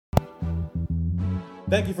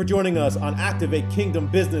Thank you for joining us on Activate Kingdom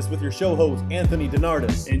Business with your show host, Anthony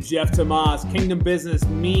DeNardis. And Jeff Tomas. Kingdom business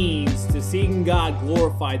means to seeing God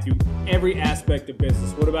glorified through every aspect of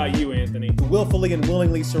business. What about you, Anthony? To willfully and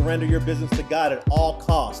willingly surrender your business to God at all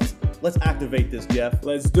costs. Let's activate this, Jeff.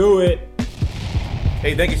 Let's do it.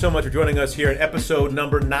 Hey, thank you so much for joining us here in episode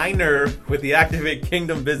number 9 with the Activate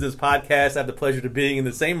Kingdom Business Podcast. I have the pleasure of being in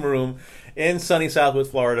the same room in sunny Southwest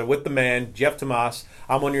Florida with the man, Jeff Tomas.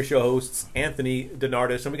 I'm one of your show hosts, Anthony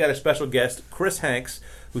DeNardis, and we got a special guest, Chris Hanks,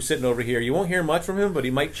 who's sitting over here. You won't hear much from him, but he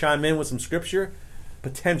might chime in with some scripture,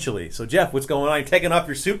 potentially. So, Jeff, what's going on? You're taking off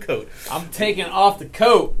your suit coat. I'm taking off the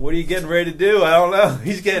coat. What are you getting ready to do? I don't know.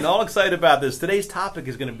 He's getting all excited about this. Today's topic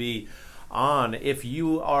is going to be on if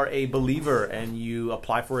you are a believer and you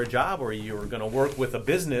apply for a job or you're going to work with a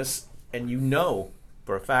business and you know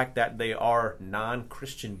for a fact that they are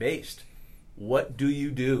non-Christian based. What do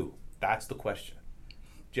you do? That's the question.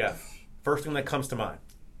 Jeff, first thing that comes to mind.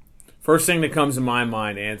 First thing that comes to my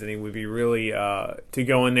mind, Anthony, would be really to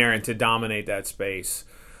go in there and to dominate that space.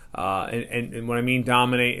 And what I mean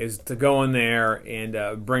dominate is to go in there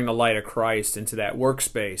and bring the light of Christ into that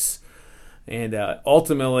workspace. And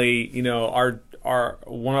ultimately, you know, our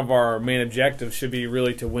one of our main objectives should be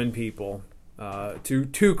really to win people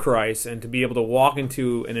to Christ and to be able to walk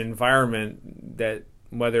into an environment that,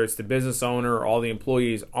 whether it's the business owner or all the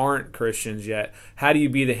employees aren't Christians yet, how do you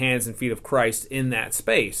be the hands and feet of Christ in that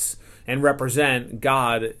space and represent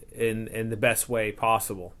God in the best way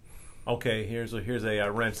possible? Okay, here's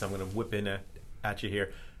a wrench I'm going to whip in at you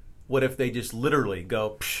here. What if they just literally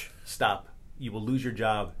go, psh, stop, you will lose your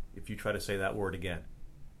job if you try to say that word again?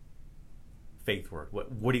 Faith word. What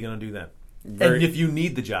are you going to do then? And if you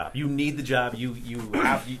need the job, you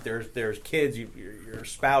have there's kids, your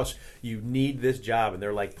spouse, you need this job, and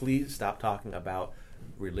they're like, please stop talking about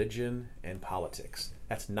religion and politics.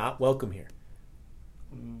 That's not welcome here.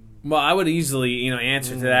 Well, I would easily,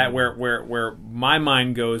 answer to that. Where my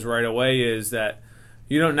mind goes right away is that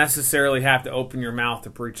you don't necessarily have to open your mouth to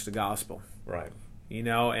preach the gospel, right?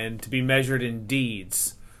 And to be measured in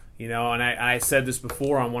deeds. And I said this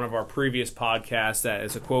before on one of our previous podcasts, that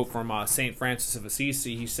is a quote from St. Francis of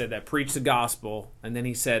Assisi. He said that preach the gospel, and then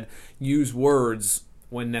he said use words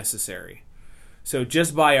when necessary. So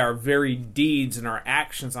just by our very deeds and our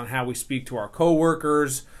actions on how we speak to our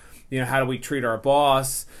coworkers, how do we treat our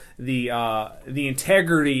boss, the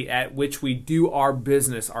integrity at which we do our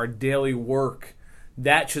business, our daily work,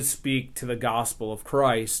 that should speak to the gospel of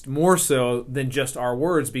Christ more so than just our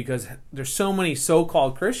words, because there's so many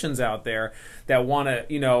so-called Christians out there that want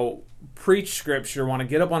to, preach scripture, want to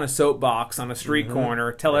get up on a soapbox on a street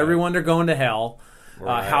corner, tell everyone they're going to hell,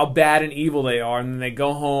 how bad and evil they are, and then they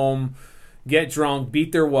go home, get drunk,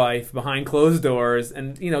 beat their wife behind closed doors,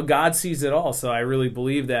 and, God sees it all. So I really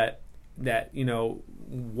believe that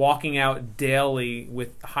walking out daily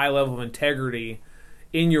with high level of integrity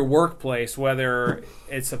in your workplace, whether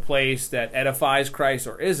it's a place that edifies Christ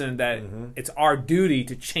or isn't, that it's our duty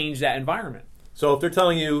to change that environment. So if they're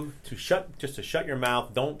telling you to shut your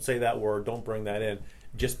mouth, don't say that word, don't bring that in,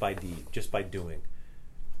 just by deed, just by doing,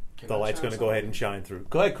 the light's going to go ahead and shine through.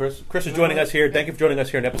 Go ahead, Chris. Chris is joining us here. Thank you for joining us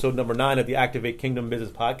here in episode number 9 of the Activate Kingdom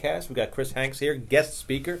Business Podcast. We got Chris Hanks here, guest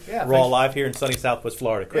speaker. Yeah, we're all live here in sunny Southwest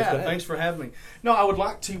Florida. Chris, go ahead. Thanks for having me. No, I would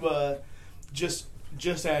like to just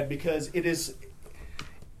add, because it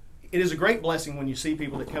is a great blessing when you see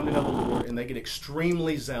people that come to know the Lord and they get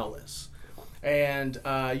extremely zealous. And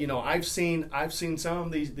I've seen some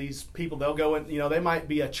of these people. They'll go in. They might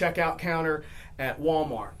be a checkout counter at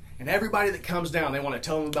Walmart, and everybody that comes down, they want to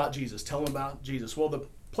tell them about Jesus. Tell them about Jesus. Well, the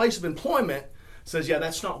place of employment says, yeah,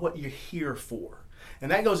 that's not what you're here for.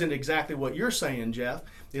 And that goes into exactly what you're saying, Jeff,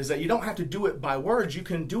 is that you don't have to do it by words. You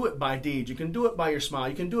can do it by deeds. You can do it by your smile.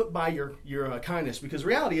 You can do it by your kindness. Because the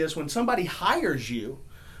reality is, when somebody hires you,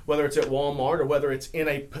 whether it's at Walmart or whether it's in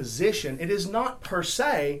a position, it is not per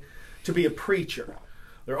se to be a preacher.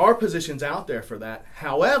 There are positions out there for that.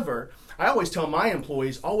 However, I always tell my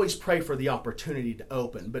employees, always pray for the opportunity to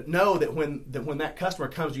open, but know that when that customer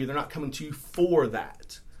comes to you, they're not coming to you for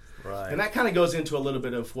that. Right. And that kind of goes into a little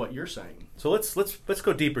bit of what you're saying. So let's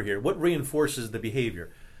go deeper here. What reinforces the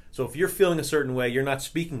behavior? So if you're feeling a certain way, you're not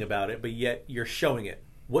speaking about it, but yet you're showing it.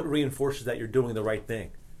 What reinforces that you're doing the right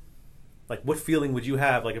thing? Like, what feeling would you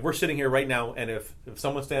have? Like, if we're sitting here right now, and if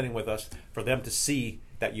someone's standing with us, for them to see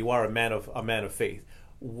that you are a man of faith,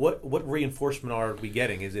 what reinforcement are we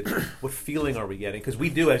getting? Is it what feeling are we getting? Because we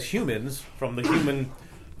do, as humans, from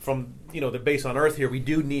the base on Earth here, we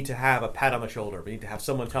do need to have a pat on the shoulder. We need to have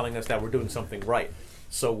someone telling us that we're doing something right.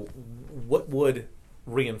 So, what would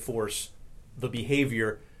reinforce the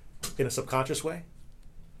behavior in a subconscious way?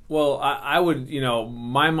 Well, I would,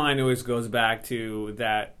 my mind always goes back to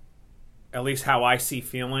that, at least how I see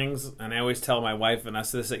feelings, and I always tell my wife and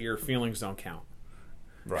us this, that your feelings don't count.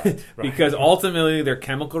 Right. Because ultimately they're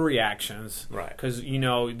chemical reactions. Right. Because,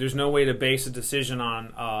 there's no way to base a decision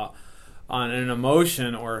on an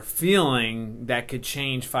emotion or a feeling that could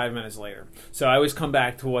change 5 minutes later. So I always come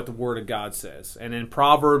back to what the Word of God says. And in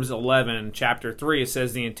Proverbs 11, chapter 3, it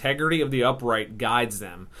says, "The integrity of the upright guides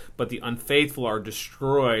them, but the unfaithful are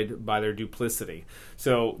destroyed by their duplicity."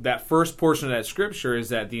 So that first portion of that scripture is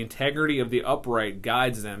that the integrity of the upright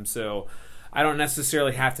guides them. So I don't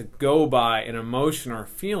necessarily have to go by an emotion or a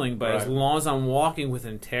feeling, but as long as I'm walking with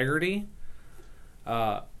integrity,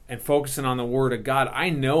 and focusing on the Word of God, I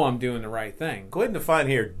know I'm doing the right thing. Go ahead and define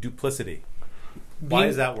here duplicity. Why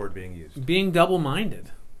is that word being used? Being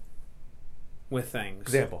double-minded with things.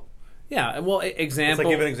 Example. Yeah, well, example. It's like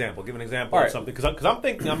give an example. Give an example of something. Because I'm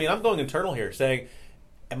thinking, I'm going internal here, saying,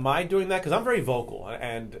 am I doing that? Because I'm very vocal,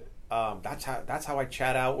 and that's how I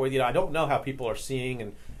chat out. Or I don't know how people are seeing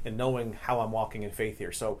and knowing how I'm walking in faith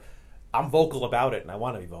here. So I'm vocal about it, and I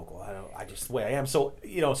want to be vocal. I just the way I am. So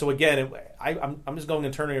So again, I'm just going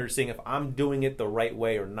internally to seeing if I'm doing it the right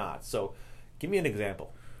way or not. So, give me an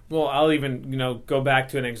example. Well, I'll even go back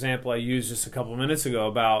to an example I used just a couple of minutes ago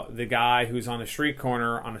about the guy who's on the street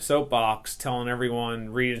corner on a soapbox, telling everyone,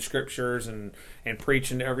 reading scriptures and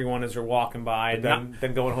preaching to everyone as they're walking by, and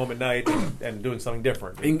then going home at night and doing something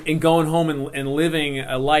different, and going home and living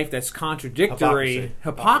a life that's contradictory.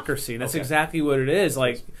 Hypocrisy. That's exactly what it is.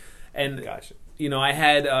 And gotcha. I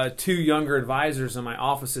had 2 younger advisors in my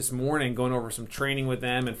office this morning, going over some training with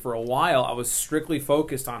them, and for a while I was strictly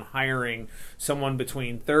focused on hiring someone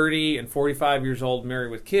between 30 and 45 years old, married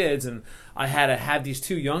with kids, and I had to have these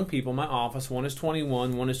 2 young people in my office. One is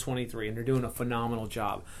 21, one is 23, and they're doing a phenomenal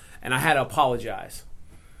job. And I had to apologize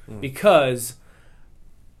because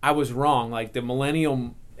I was wrong. Like the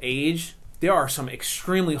millennial age, there are some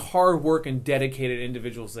extremely hard work and dedicated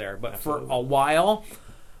individuals there, but for a while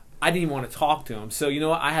I didn't even want to talk to him. So,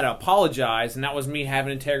 I had to apologize, and that was me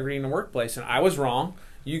having integrity in the workplace. And I was wrong.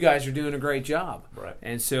 You guys are doing a great job. Right.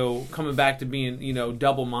 And so coming back to being,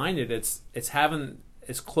 double-minded, it's having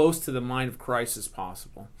as close to the mind of Christ as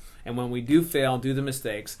possible. And when we do fail, do the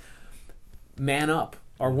mistakes, man up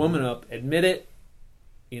or woman up, admit it,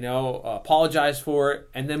 apologize for it,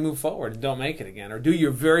 and then move forward and don't make it again. Or do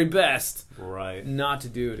your very best not to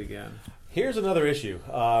do it again. Here's another issue.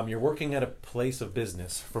 You're working at a place of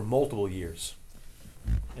business for multiple years,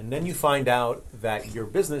 and then you find out that your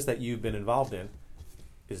business that you've been involved in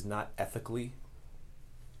is not ethically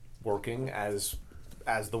working as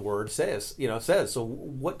the word says. So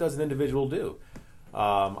what does an individual do?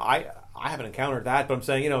 I haven't encountered that, but I'm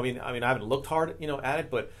saying, I haven't looked hard, at it,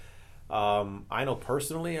 but I know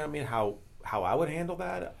personally, how I would handle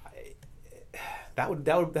that. That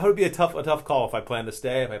would be a tough call if I plan to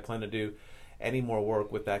stay, if I plan to do any more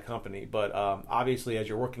work with that company. But obviously, as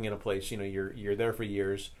you're working in a place, you're there for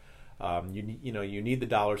years. You need the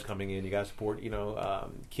dollars coming in. You got to support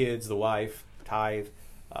kids, the wife, tithe.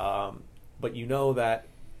 But that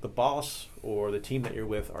the boss or the team that you're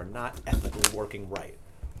with are not ethically working right.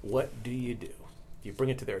 What do you do? Do you bring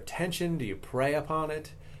it to their attention? Do you pray upon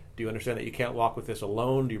it? Do you understand that you can't walk with this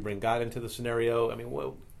alone? Do you bring God into the scenario?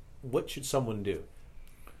 What should someone do?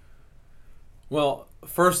 Well,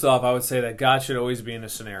 first off, I would say that God should always be in a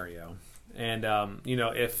scenario, and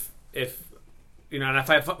if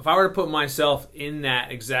I were to put myself in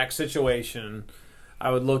that exact situation,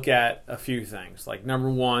 I would look at a few things. Like number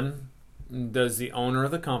one, does the owner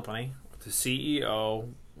of the company, the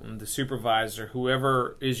CEO, the supervisor,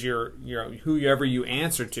 whoever is whoever you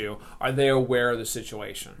answer to, are they aware of the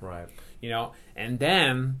situation? Right. And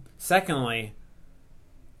then secondly,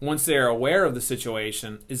 once they're aware of the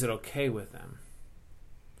situation, is it okay with them?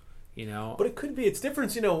 But it could be, it's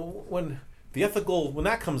different, when the ethical, when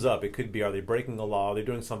that comes up, it could be, are they breaking the law? Are they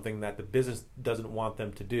doing something that the business doesn't want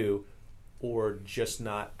them to do, or just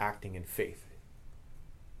not acting in faith?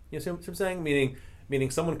 See what I'm saying? Meaning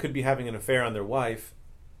someone could be having an affair on their wife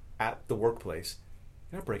at the workplace.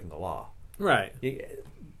 You're not breaking the law. Right. They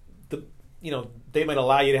might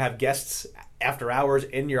allow you to have guests after hours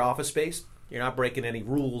in your office space. You're not breaking any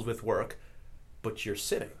rules with work, but you're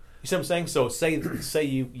sitting. You see what I'm saying? So say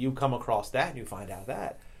you come across that and you find out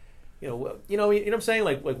that, you know what I'm saying?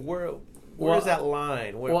 Like where Where's that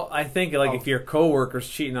line? Well, I think if your coworker's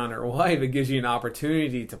cheating on their wife, it gives you an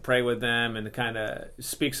opportunity to pray with them and to kind of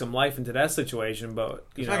speak some life into that situation. But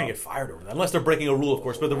you're not gonna get fired over that unless they're breaking a rule, of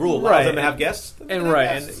course. But the rule allows them to have guests, and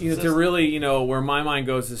to really, where my mind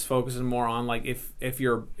goes is focusing more on if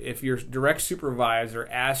your direct supervisor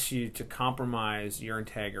asks you to compromise your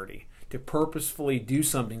integrity, to purposefully do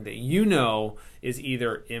something that is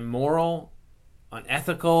either immoral,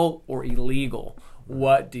 unethical, or illegal.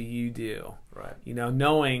 What do you do? Right.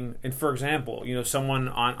 Knowing, and for example, someone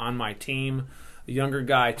on my team, a younger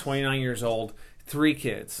guy, 29 years old, 3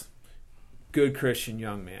 kids, good Christian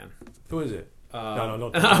young man. Who is it?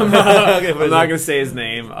 No. I'm not going to say his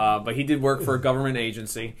name, but he did work for a government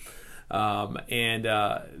agency, and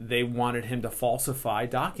they wanted him to falsify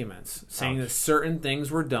documents, saying that certain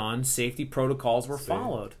things were done, safety protocols were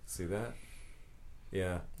followed. See that?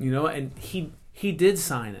 Yeah. And he did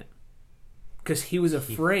sign it. Because he was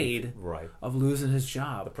afraid of losing his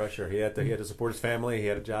job. The pressure. He had to support his family. He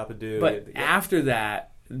had a job to do. But after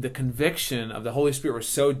that, the conviction of the Holy Spirit was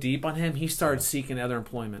so deep on him, he started seeking other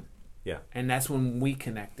employment. Yeah. And that's when we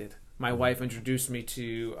connected. My wife introduced me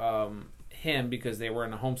to him because they were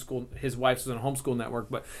in a homeschool. His wife was in a homeschool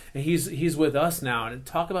network. But he's with us now. And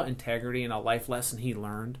talk about integrity and a life lesson he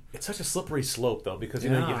learned. It's such a slippery slope, though, because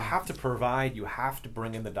you have to provide. You have to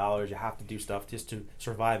bring in the dollars. You have to do stuff just to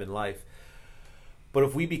survive in life. But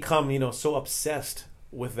if we become, so obsessed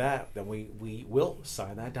with that, then we will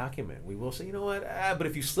sign that document. We will say, you know what? But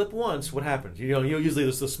if you slip once, what happens? Usually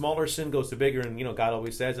the smaller sin goes to bigger, and God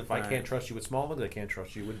always says, if I can't trust you with small things, I can't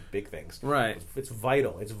trust you with big things. Right. It's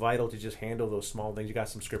vital. It's vital to just handle those small things. You got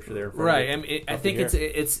some scripture there. Right. I think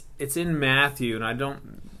it's in Matthew, and I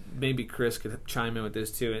don't. Maybe Chris could chime in with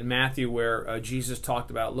this too. In Matthew, where Jesus talked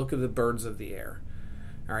about, look at the birds of the air.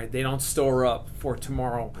 All right, they don't store up for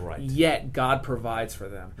tomorrow, yet God provides for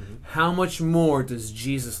them. Mm-hmm. How much more does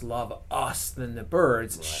Jesus love us than the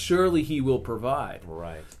birds? Right. Surely He will provide.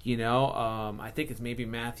 Right. I think it's maybe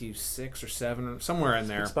Matthew 6 or 7 or somewhere in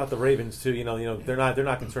there. It's about the ravens too. They're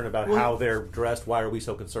not concerned about how they're dressed. Why are we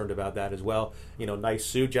so concerned about that as well? Nice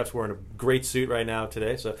suit. Jeff's wearing a great suit right now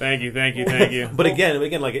today. So thank you. But again,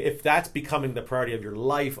 if that's becoming the priority of your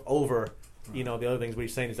life over. The other things we're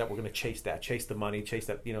saying is that we're going to chase the money, chase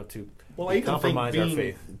that, to compromise our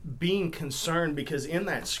faith. Being concerned, because in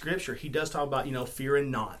that scripture, he does talk about, fear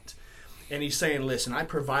and not. And he's saying, listen, I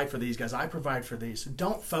provide for these guys. I provide for these.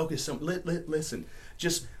 Don't focus on, listen,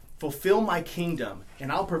 just fulfill my kingdom,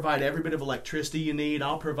 and I'll provide every bit of electricity you need.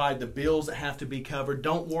 I'll provide the bills that have to be covered.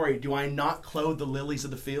 Don't worry. Do I not clothe the lilies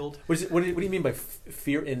of the field? What do you mean by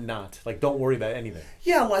fear and not? Don't worry about anything.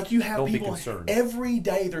 Yeah, you have don't people be concerned. Every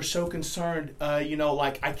day they're so concerned, I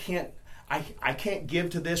can't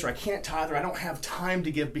give to this, or I can't tithe, or I don't have time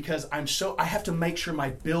to give because I have to make sure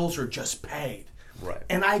my bills are just paid. Right.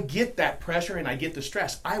 And I get that pressure and I get the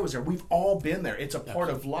stress. I was there. We've all been there. It's a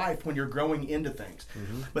part of life when you're growing into things.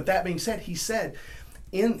 Mm-hmm. But that being said, he said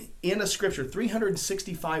in a scripture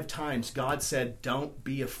 365 times God said, don't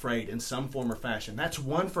be afraid in some form or fashion. That's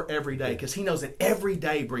one for every day, because he knows that every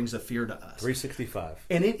day brings a fear to us. 365.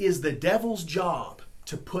 And it is the devil's job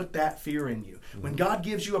to put that fear in you. Mm-hmm. When God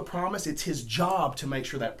gives you a promise, it's his job to make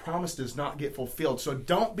sure that promise does not get fulfilled. So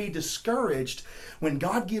don't be discouraged. When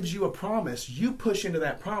God gives you a promise, you push into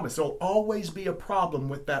that promise. There'll always be a problem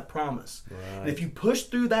with that promise. Right. And if you push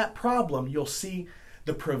through that problem, you'll see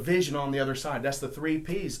the provision on the other side. That's the 3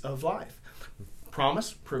 P's of life.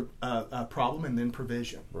 Promise, problem, and then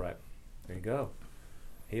provision. Right. There you go.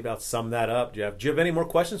 He about summed that up, Jeff. Do you have any more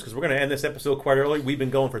questions? Because we're going to end this episode quite early. We've been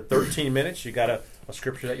going for 13 minutes. You got a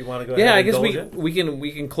scripture that you want to go ahead and indulge in?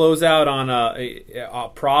 we can close out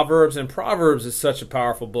on Proverbs. And Proverbs is such a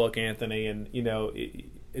powerful book, Anthony. And,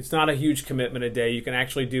 it's not a huge commitment a day. You can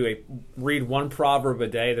actually read 1 proverb a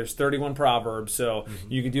day. There's 31 proverbs, so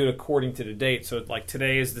you can do it according to the date. So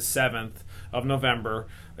today is the 7th of November.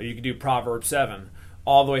 You can do Proverbs 7.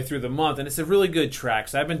 All the way through the month, and it's a really good track.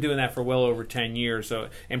 So I've been doing that for well over 10 years. So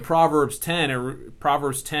in Proverbs 10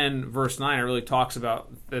 verse 9, it really talks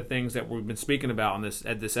about the things that we've been speaking about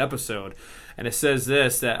at this episode, and it says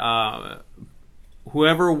this, that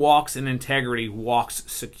whoever walks in integrity walks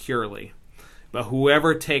securely, but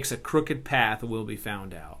whoever takes a crooked path will be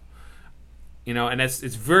found out. And it's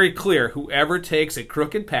very clear. Whoever takes a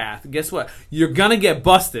crooked path, guess what? You're gonna get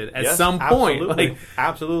busted at some point.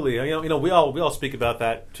 Absolutely. We all speak about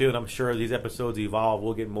that too, and I'm sure as these episodes evolve,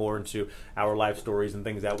 we'll get more into our life stories and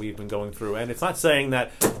things that we've been going through. And it's not saying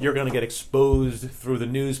that you're gonna get exposed through the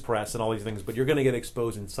news press and all these things, but you're gonna get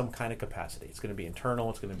exposed in some kind of capacity. It's gonna be internal.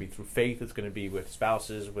 It's gonna be through faith. It's gonna be with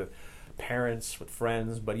spouses, with parents, with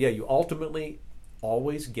friends. But yeah, you ultimately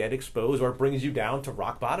always get exposed, or it brings you down to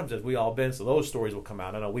rock bottoms, as we all been. So those stories will come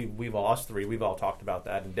out. I know we've all, us three, we've all talked about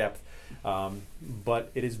that in depth.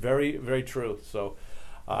 But it is very, very true. So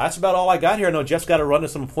that's about all I got here. I know Jeff's got to run to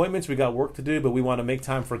some appointments. We got work to do, but we want to make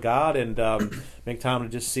time for God and make time to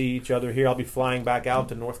just see each other here. I'll be flying back out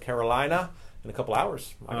to North Carolina in a couple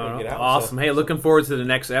hours. I'm going to get out. Awesome. Hey, looking forward to the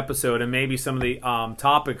next episode, and maybe some of the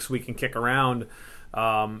topics we can kick around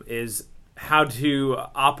is how to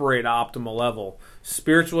operate at optimal level.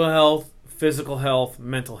 Spiritual health, physical health,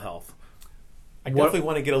 mental health. I definitely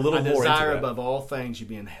want to get a little more into that. I desire above all things you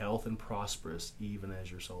be in health and prosperous, even as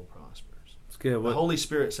your soul prospers. It's good. The Holy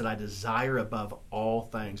Spirit said, I desire above all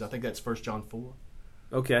things. I think that's 1 John 4.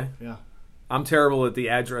 Okay. Yeah. I'm terrible at the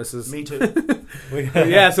addresses. Me too.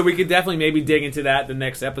 Yeah, so we could definitely maybe dig into that the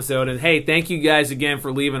next episode. And hey, thank you guys again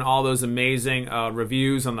for leaving all those amazing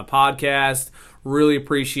reviews on the podcast. Really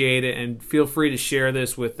appreciate it, and feel free to share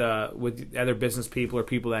this with other business people or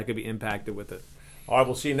people that could be impacted with it. All right,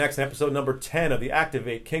 we'll see you next in episode number 10 of the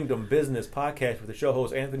Activate Kingdom Business Podcast with the show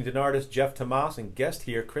host Anthony DeNardis, Jeff Tomas, and guest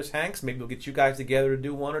here Chris Hanks. Maybe we'll get you guys together to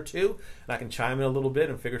do one or two, and I can chime in a little bit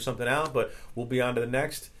and figure something out, but we'll be on to the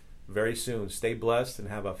next very soon. Stay blessed and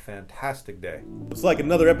have a fantastic day. Looks like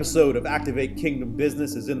another episode of Activate Kingdom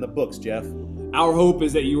Business is in the books, Jeff. Our hope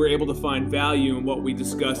is that you were able to find value in what we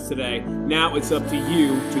discussed today. Now it's up to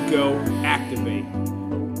you to go activate.